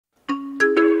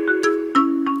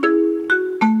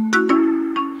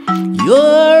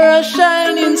You're a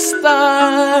shining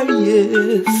star,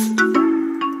 yes.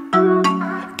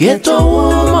 Ghetto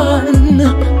woman,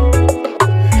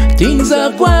 things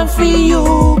are going for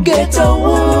you, ghetto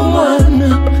woman.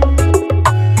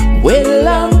 Well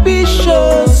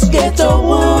ambitious, ghetto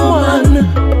woman,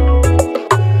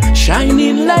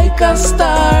 shining like a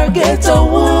star, ghetto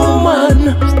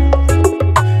woman.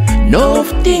 No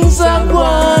things are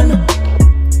gone,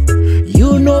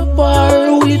 you no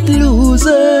par with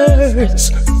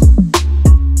losers.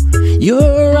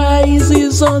 Your eyes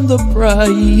is on the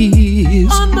prize.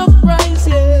 On the prize,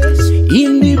 yes.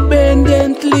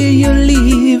 Independently you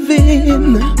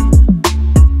living,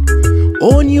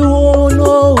 own your own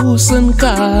house and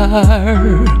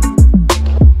car.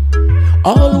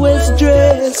 Always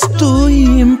dressed to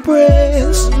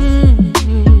impress.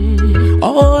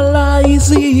 All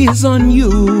eyes is on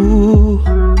you.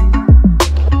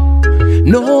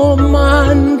 No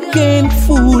man can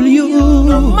fool you.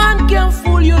 No man can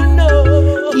fool you,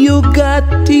 no. You got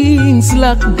things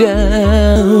locked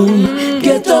down.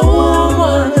 Ghetto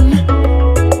woman,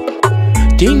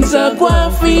 things are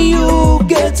going for you,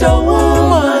 ghetto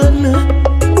woman.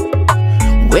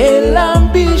 Well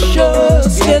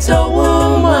ambitious, ghetto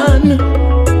woman,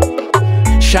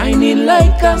 shining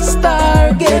like a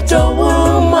star, ghetto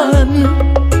woman.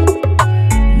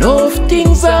 No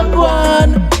things are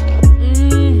gone.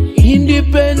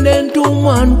 Independent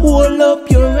woman, hold up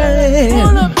your hand.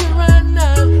 Hold up your hand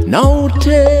now. Now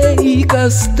take a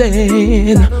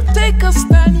stand. Take a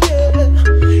stand, yeah.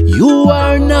 You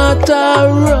are not a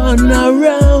run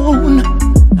around.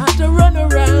 Not a run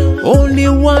around. Only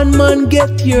one man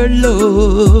get your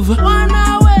love. One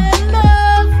hour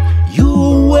love. You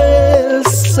will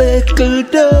settle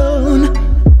down.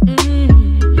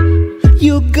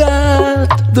 You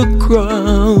got the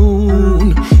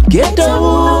crown. Ghetto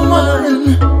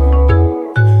woman,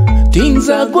 things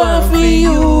are going for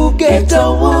you,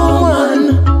 ghetto woman.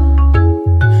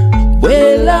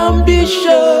 Well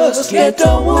ambitious,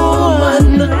 ghetto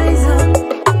woman,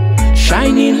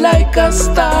 shining like a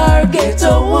star,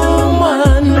 ghetto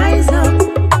woman.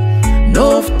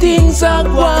 No things are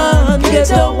gone,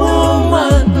 ghetto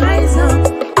woman.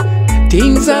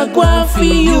 Things are going for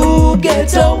you,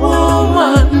 ghetto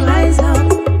woman.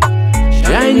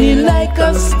 Shining like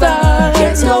a star,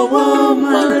 ghetto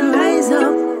woman. Rise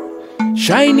up.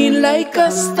 Shining like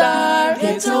a star,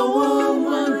 ghetto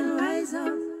woman. Rise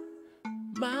up.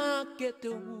 My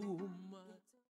ghetto woman.